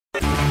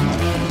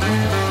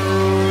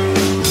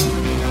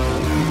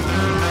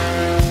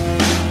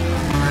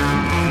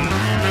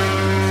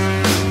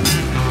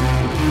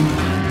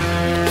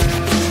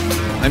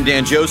I'm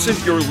Dan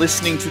Joseph. You're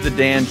listening to the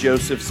Dan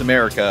Joseph's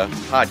America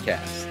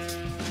podcast.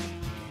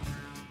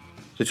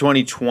 The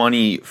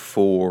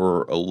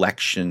 2024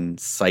 election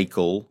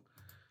cycle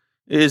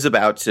is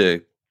about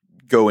to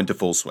go into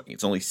full swing.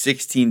 It's only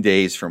 16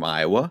 days from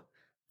Iowa.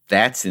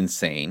 That's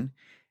insane.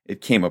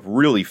 It came up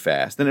really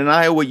fast. And in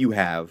Iowa, you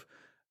have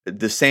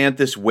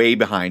DeSantis way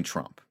behind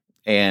Trump.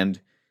 And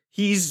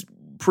he's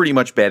pretty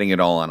much betting it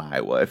all on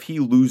Iowa. If he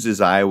loses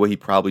Iowa, he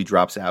probably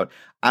drops out.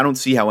 I don't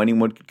see how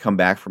anyone could come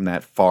back from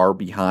that far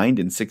behind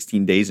in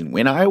 16 days and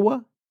win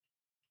Iowa.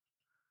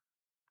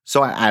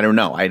 So I don't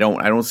know. I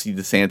don't see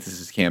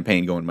DeSantis'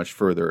 campaign going much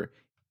further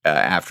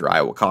after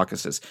Iowa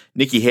caucuses.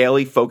 Nikki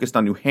Haley focused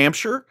on New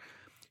Hampshire.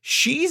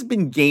 She's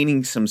been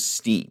gaining some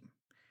steam.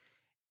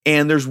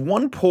 And there's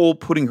one poll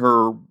putting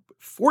her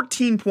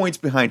 14 points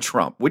behind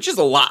Trump, which is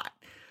a lot.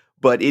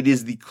 But it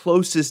is the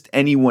closest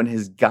anyone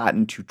has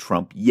gotten to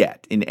Trump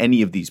yet in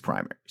any of these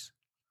primaries.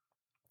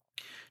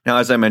 Now,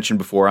 as I mentioned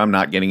before, I'm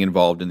not getting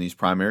involved in these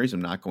primaries.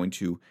 I'm not going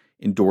to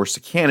endorse a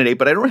candidate,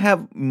 but I don't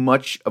have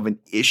much of an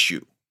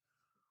issue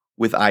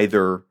with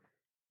either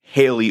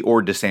Haley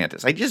or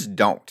DeSantis. I just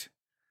don't.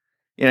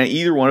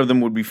 Either one of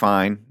them would be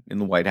fine in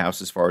the White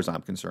House as far as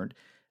I'm concerned.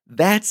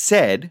 That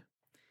said,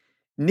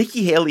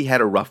 Nikki Haley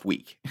had a rough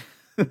week.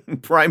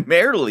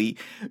 Primarily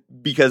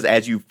because,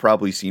 as you've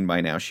probably seen by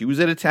now, she was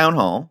at a town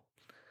hall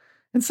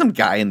and some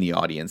guy in the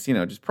audience,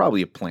 just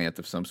probably a plant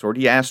of some sort,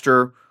 he asked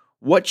her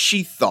what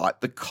she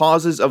thought the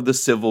causes of the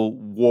Civil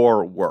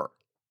War were.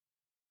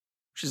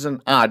 Which is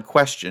an odd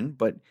question,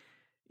 but,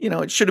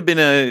 it should have been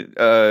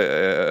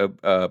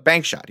a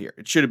bank shot here.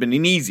 It should have been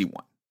an easy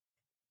one.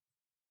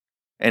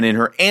 And in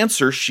her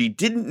answer, she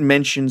didn't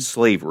mention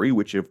slavery,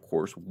 which, of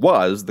course,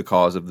 was the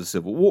cause of the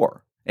Civil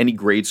War. Any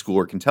grade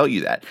schooler can tell you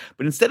that.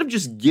 But instead of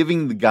just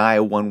giving the guy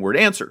a one-word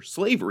answer,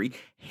 slavery,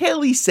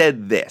 Haley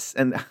said this,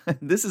 and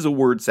this is a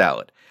word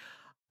salad.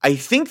 I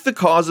think the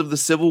cause of the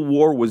Civil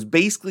War was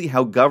basically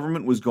how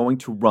government was going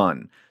to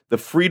run, the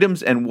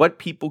freedoms and what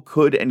people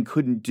could and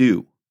couldn't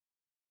do.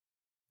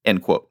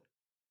 End quote.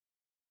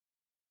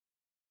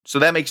 So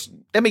that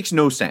makes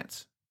no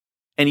sense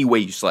any way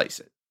you slice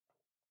it.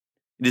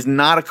 It is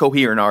not a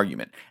coherent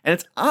argument. And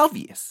it's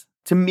obvious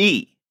to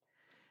me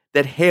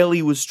that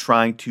Haley was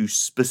trying to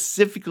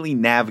specifically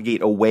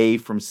navigate away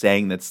from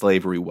saying that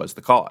slavery was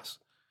the cause.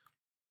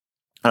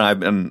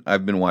 And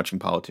I've been watching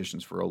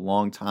politicians for a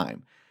long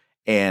time,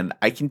 and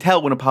I can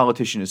tell when a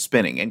politician is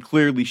spinning, and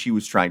clearly she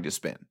was trying to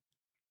spin.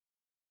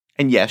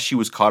 And yes, she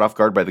was caught off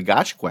guard by the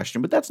gotcha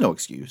question, but that's no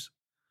excuse.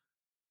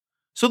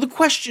 So the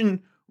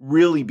question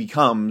really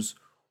becomes,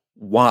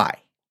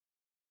 why?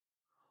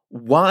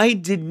 Why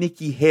did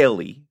Nikki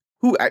Haley,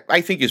 who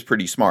I think is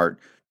pretty smart,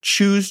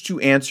 choose to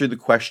answer the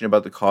question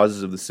about the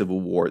causes of the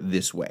Civil War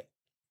this way?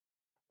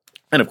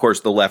 And of course,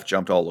 the left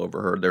jumped all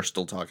over her. They're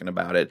still talking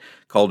about it,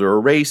 called her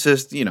a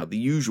racist, the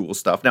usual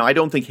stuff. Now, I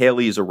don't think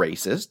Haley is a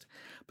racist,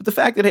 but the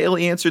fact that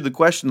Haley answered the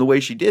question the way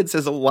she did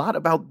says a lot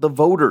about the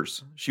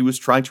voters she was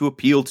trying to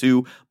appeal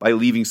to by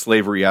leaving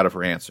slavery out of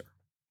her answer.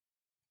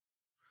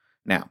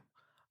 Now,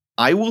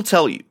 I will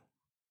tell you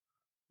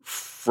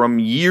from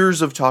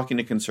years of talking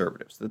to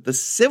conservatives that the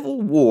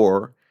Civil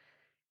War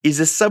is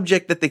a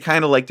subject that they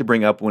kind of like to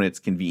bring up when it's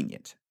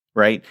convenient,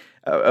 right?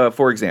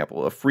 For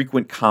example, a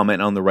frequent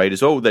comment on the right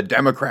is, the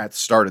Democrats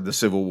started the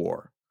Civil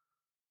War.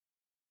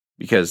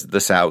 Because the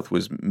South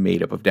was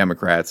made up of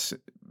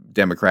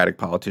Democratic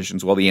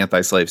politicians, while the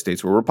anti-slave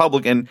states were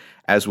Republican,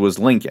 as was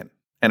Lincoln.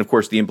 And of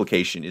course, the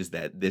implication is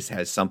that this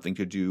has something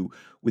to do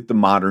with the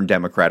modern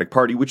Democratic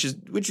Party, which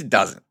it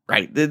doesn't,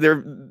 right?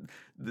 There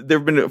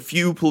have been a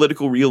few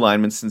political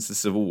realignments since the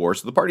Civil War,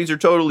 so the parties are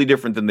totally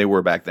different than they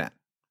were back then.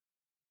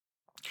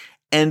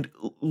 And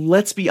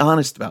let's be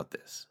honest about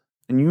this.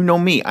 And you know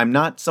me, I'm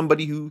not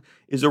somebody who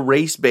is a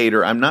race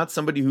baiter. I'm not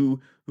somebody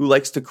who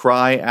likes to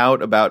cry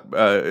out about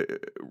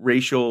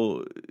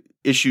racial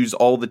issues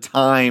all the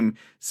time,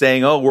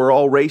 saying, we're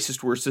all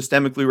racist. We're a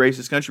systemically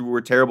racist country. We're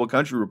a terrible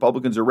country.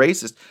 Republicans are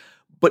racist.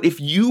 But if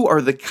you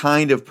are the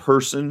kind of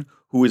person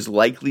who is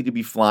likely to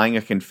be flying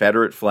a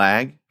Confederate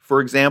flag,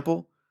 for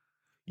example,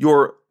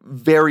 you're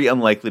very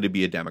unlikely to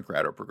be a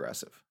Democrat or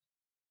progressive.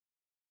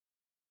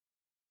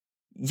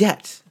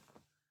 Yet,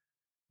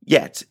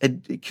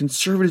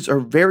 conservatives are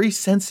very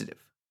sensitive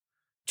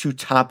to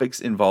topics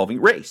involving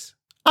race,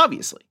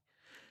 obviously,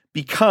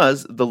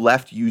 because the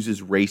left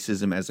uses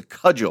racism as a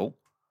cudgel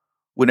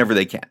whenever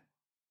they can.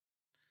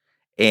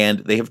 And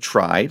they have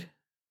tried,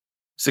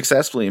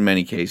 successfully in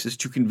many cases,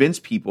 to convince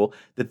people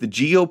that the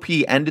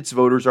GOP and its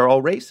voters are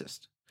all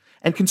racist.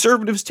 And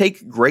conservatives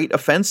take great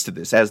offense to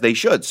this, as they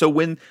should. So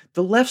when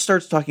the left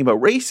starts talking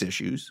about race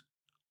issues,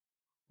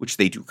 which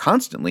they do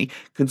constantly,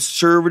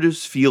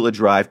 conservatives feel a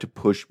drive to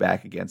push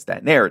back against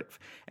that narrative.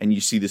 And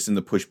you see this in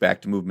the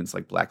pushback to movements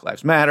like Black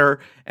Lives Matter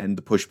and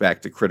the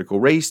pushback to critical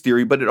race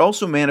theory, but it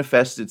also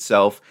manifests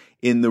itself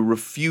in the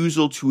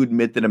refusal to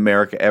admit that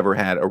America ever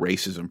had a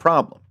racism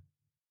problem.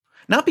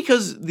 Not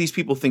because these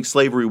people think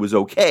slavery was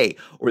okay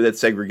or that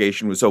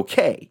segregation was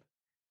okay.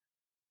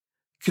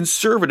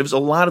 Conservatives, a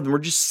lot of them are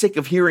just sick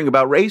of hearing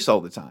about race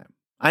all the time.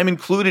 I'm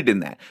included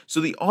in that. So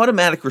the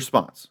automatic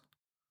response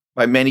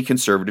by many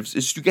conservatives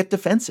is to get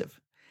defensive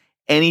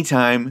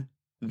anytime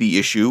the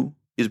issue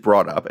is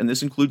brought up, and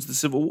this includes the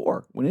Civil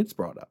War when it's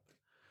brought up.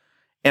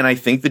 And I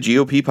think the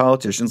GOP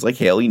politicians like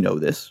Haley know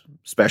this,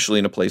 especially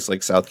in a place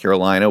like South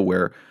Carolina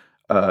where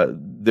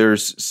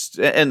there's,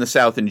 and the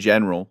South in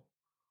general,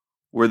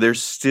 where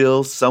there's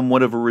still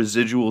somewhat of a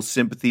residual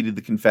sympathy to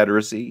the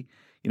Confederacy.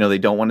 You know, they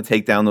don't want to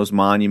take down those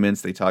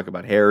monuments. They talk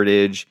about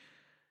heritage.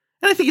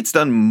 And I think it's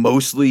done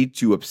mostly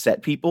to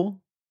upset people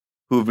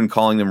who have been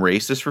calling them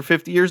racist for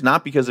 50 years,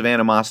 not because of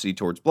animosity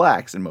towards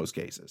blacks in most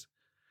cases.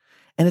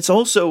 And it's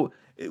also,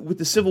 with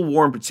the Civil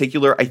War in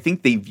particular, I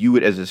think they view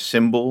it as a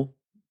symbol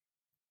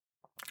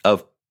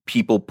of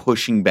people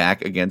pushing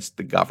back against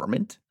the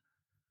government,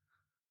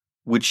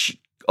 which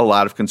a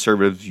lot of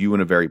conservatives view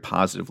in a very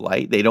positive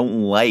light. They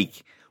don't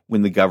like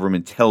when the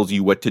government tells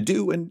you what to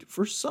do. And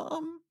for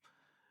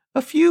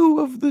a few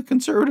of the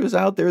conservatives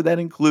out there, that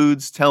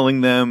includes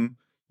telling them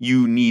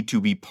you need to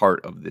be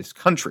part of this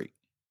country.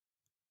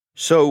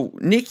 So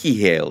Nikki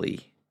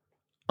Haley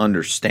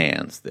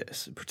understands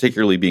this,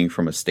 particularly being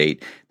from a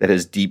state that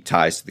has deep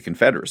ties to the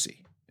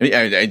Confederacy.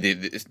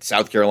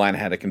 South Carolina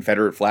had a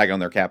Confederate flag on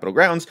their Capitol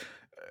grounds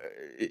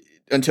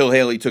until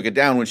Haley took it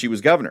down when she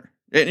was governor.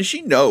 And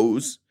she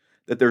knows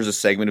that there's a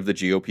segment of the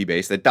GOP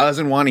base that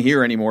doesn't want to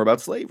hear any more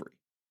about slavery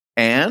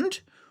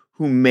and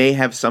who may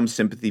have some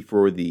sympathy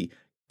for the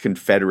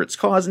Confederates'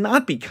 cause,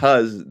 not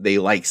because they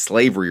like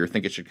slavery or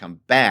think it should come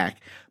back,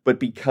 but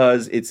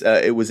because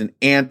it was an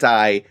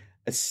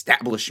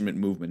anti-establishment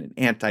movement, an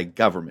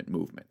anti-government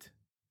movement.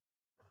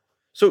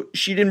 So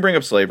she didn't bring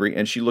up slavery,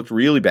 and she looked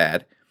really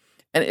bad.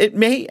 And it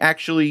may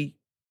actually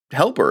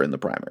help her in the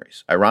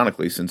primaries,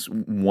 ironically, since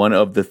one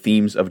of the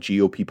themes of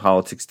GOP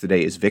politics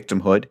today is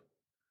victimhood.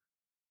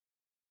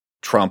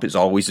 Trump is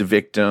always a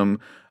victim.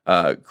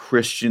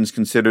 Christians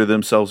consider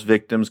themselves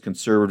victims.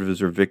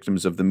 Conservatives are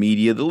victims of the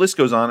media. The list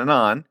goes on and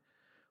on.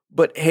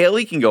 But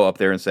Haley can go up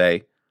there and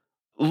say,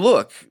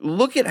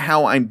 look at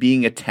how I'm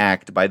being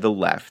attacked by the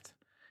left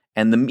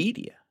and the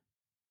media.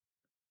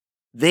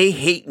 They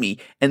hate me,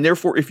 and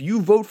therefore, if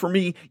you vote for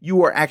me,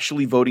 you are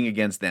actually voting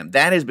against them.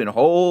 That has been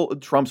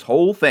Trump's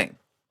whole thing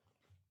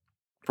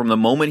from the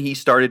moment he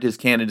started his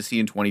candidacy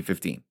in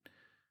 2015.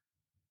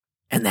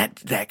 And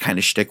that kind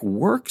of shtick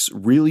works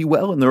really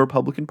well in the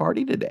Republican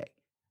Party today.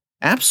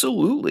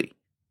 Absolutely.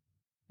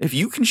 If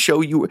you can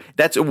show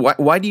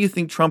why do you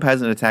think Trump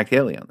hasn't attacked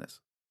Haley on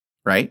this?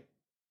 Right?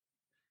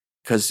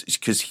 Because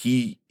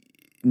he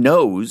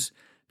knows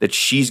that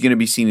she's going to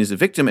be seen as a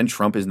victim, and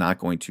Trump is not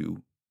going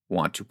to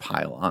want to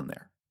pile on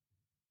there.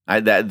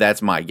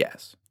 That's my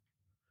guess.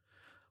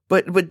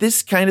 But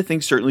this kind of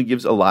thing certainly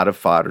gives a lot of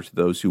fodder to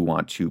those who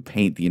want to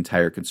paint the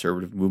entire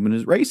conservative movement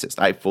as racist.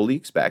 I fully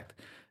expect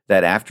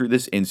that after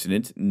this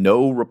incident,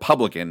 no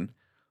Republican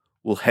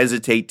will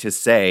hesitate to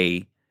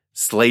say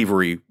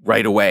slavery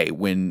right away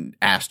when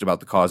asked about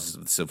the causes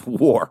of the Civil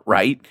War,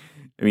 right?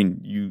 I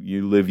mean,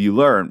 you live, you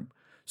learn.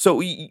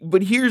 So,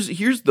 but here's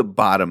the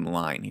bottom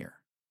line here.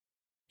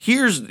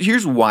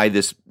 Here's why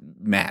this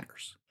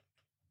matters.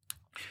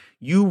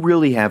 You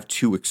really have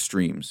two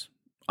extremes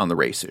on the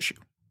race issue.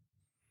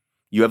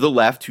 You have the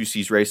left, who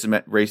sees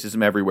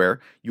racism everywhere.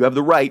 You have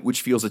the right,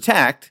 which feels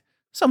attacked,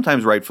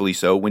 sometimes rightfully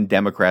so, when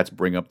Democrats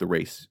bring up the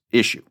race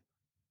issue.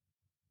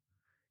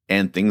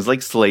 And things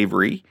like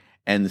slavery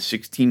and the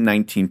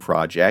 1619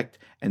 Project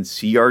and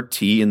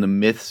CRT and the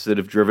myths that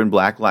have driven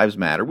Black Lives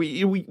Matter.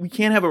 We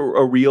can't have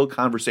a real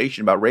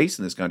conversation about race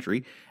in this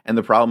country and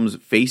the problems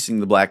facing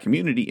the black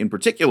community in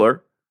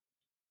particular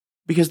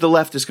because the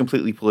left has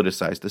completely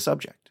politicized the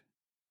subject.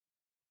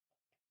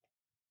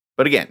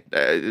 But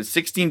again,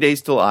 16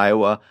 days till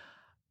Iowa.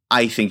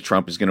 I think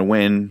Trump is going to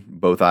win.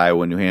 Both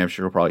Iowa and New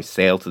Hampshire will probably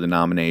sail to the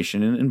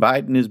nomination. And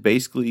Biden is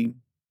basically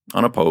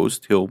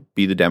unopposed. He'll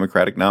be the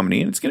Democratic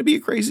nominee. And it's going to be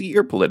a crazy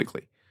year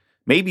politically.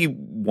 Maybe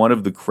one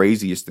of the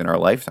craziest in our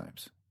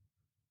lifetimes.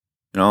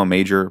 You know, a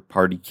major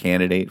party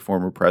candidate,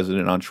 former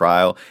president on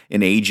trial,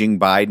 an aging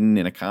Biden,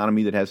 an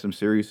economy that has some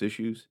serious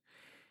issues.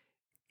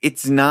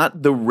 It's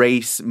not the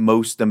race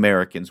most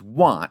Americans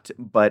want.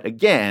 But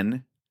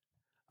again,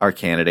 our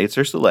candidates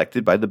are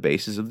selected by the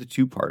bases of the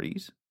two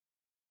parties,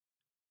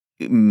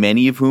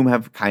 many of whom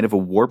have kind of a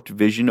warped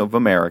vision of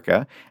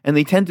America, and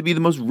they tend to be the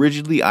most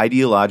rigidly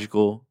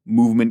ideological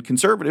movement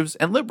conservatives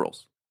and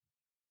liberals,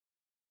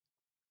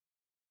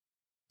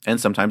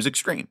 and sometimes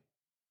extreme.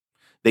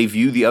 They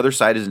view the other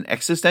side as an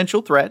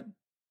existential threat.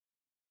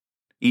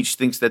 Each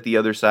thinks that the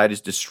other side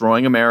is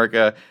destroying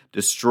America,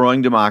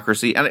 destroying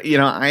democracy. And, you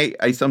know,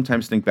 I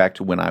sometimes think back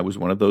to when I was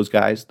one of those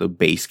guys, the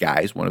base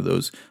guys, one of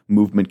those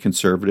movement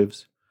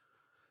conservatives.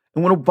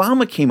 And when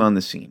Obama came on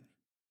the scene,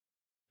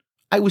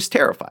 I was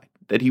terrified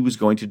that he was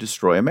going to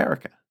destroy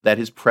America, that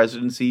his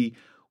presidency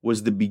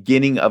was the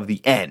beginning of the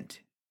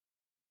end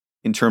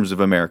in terms of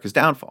America's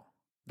downfall,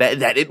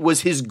 that it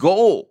was his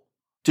goal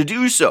to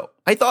do so.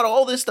 I thought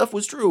all this stuff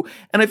was true,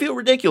 and I feel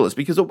ridiculous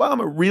because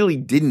Obama really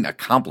didn't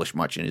accomplish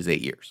much in his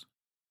 8 years.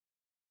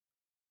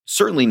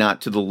 Certainly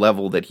not to the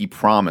level that he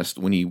promised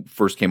when he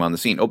first came on the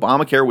scene.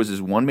 Obamacare was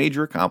his one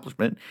major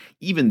accomplishment.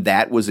 Even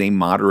that was a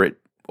moderate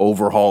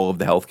overhaul of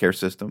the healthcare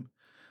system.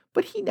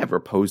 But he never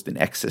posed an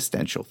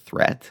existential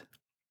threat.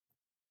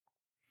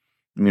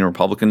 I mean,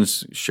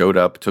 Republicans showed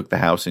up, took the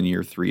House in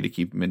year 3 to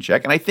keep him in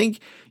check. And I think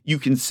you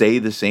can say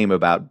the same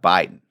about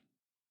Biden.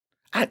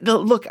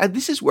 Look,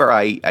 this is where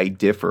I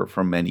differ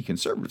from many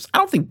conservatives. I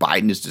don't think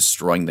Biden is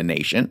destroying the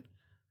nation.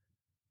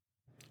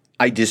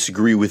 I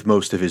disagree with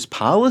most of his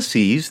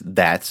policies.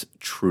 That's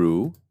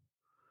true.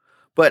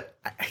 But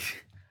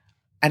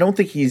I don't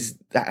think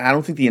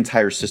the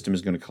entire system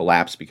is going to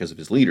collapse because of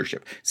his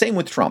leadership. Same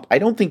with Trump. I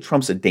don't think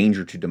Trump's a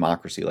danger to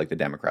democracy like the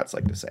Democrats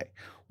like to say.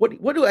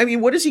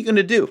 What is he going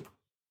to do?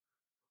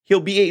 He'll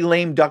be a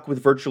lame duck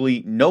with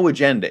virtually no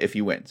agenda if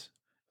he wins.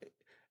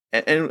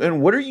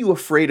 And what are you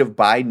afraid of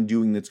Biden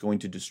doing that's going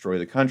to destroy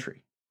the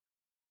country?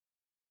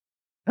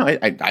 No,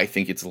 I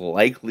think it's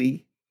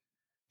likely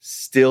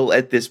still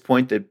at this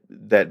point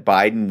that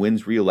Biden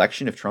wins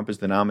re-election if Trump is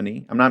the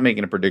nominee. I'm not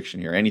making a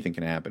prediction here. Anything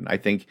can happen. I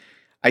think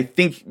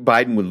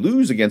Biden would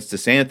lose against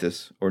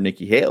DeSantis or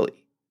Nikki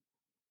Haley,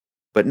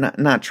 but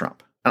not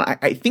Trump. And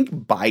I think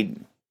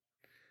Biden,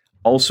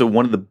 also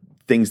one of the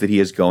things that he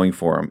has going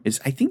for him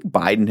is I think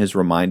Biden has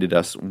reminded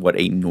us what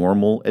a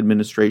normal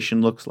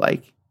administration looks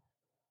like.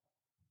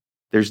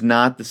 There's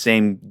not the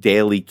same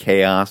daily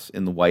chaos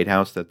in the White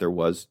House that there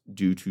was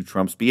due to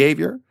Trump's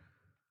behavior.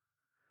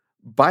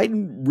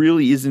 Biden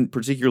really isn't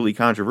particularly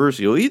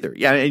controversial either.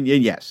 Yeah, and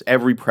yes,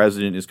 every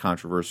president is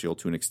controversial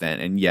to an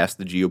extent. And yes,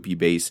 the GOP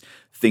base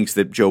thinks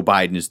that Joe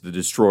Biden is the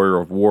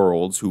destroyer of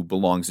worlds who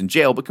belongs in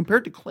jail. But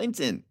compared to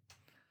Clinton,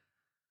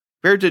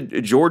 compared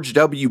to George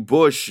W.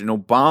 Bush and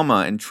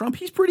Obama and Trump,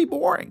 he's pretty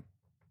boring.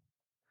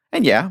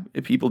 And yeah,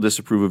 people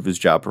disapprove of his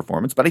job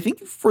performance. But I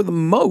think for the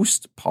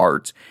most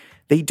part,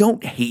 they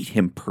don't hate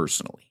him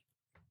personally.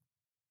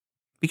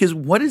 Because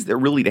what is there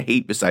really to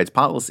hate besides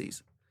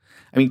policies?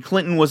 I mean,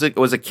 Clinton was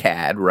a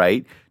cad,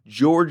 right?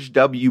 George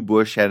W.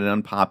 Bush had an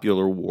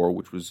unpopular war,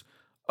 which was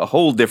a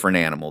whole different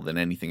animal than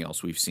anything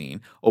else we've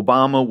seen.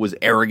 Obama was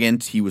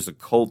arrogant. He was a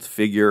cult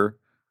figure.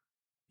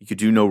 He could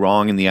do no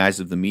wrong in the eyes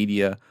of the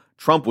media.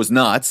 Trump was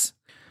nuts.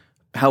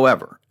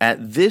 However,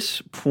 at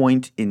this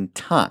point in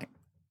time,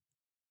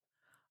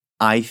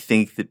 I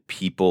think that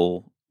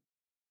people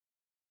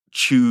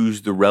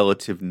choose the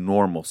relative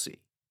normalcy.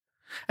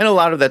 And a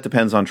lot of that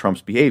depends on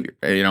Trump's behavior.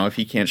 You know, if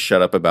he can't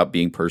shut up about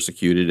being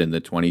persecuted in the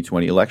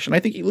 2020 election, I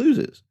think he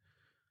loses.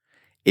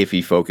 If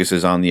he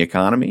focuses on the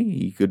economy,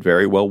 he could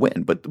very well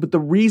win. But the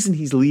reason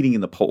he's leading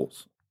in the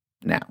polls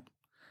now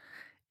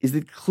is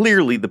that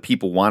clearly the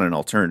people want an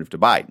alternative to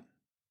Biden.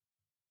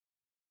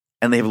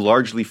 And they've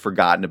largely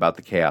forgotten about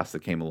the chaos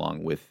that came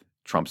along with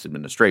Trump's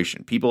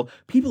administration. People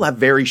have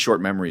very short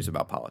memories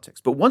about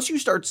politics. But once you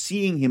start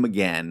seeing him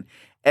again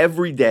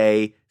every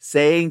day,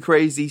 saying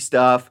crazy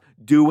stuff,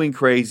 doing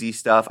crazy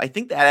stuff, I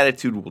think that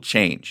attitude will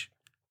change.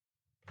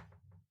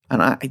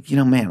 And I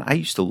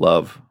used to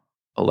love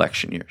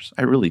election years.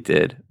 I really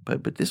did.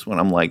 But this one,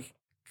 I'm like,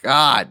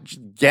 God,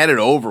 just get it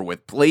over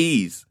with,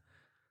 please.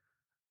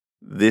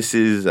 This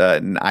is,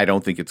 I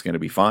don't think it's going to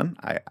be fun.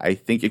 I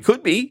think it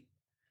could be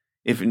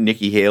if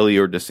Nikki Haley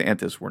or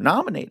DeSantis were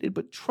nominated,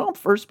 but Trump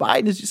versus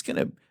Biden is just going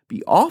to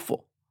be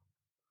awful.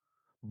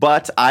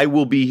 But I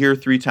will be here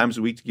 3 times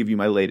a week to give you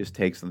my latest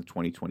takes on the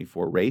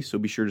 2024 race. So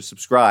be sure to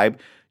subscribe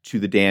to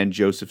the Dan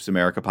Joseph's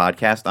America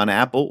podcast on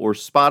Apple or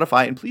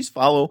Spotify. And please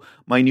follow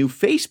my new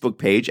Facebook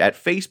page at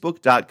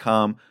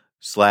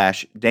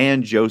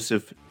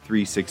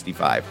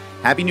facebook.com/DanJoseph365.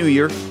 Happy New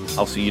Year.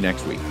 I'll see you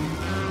next week.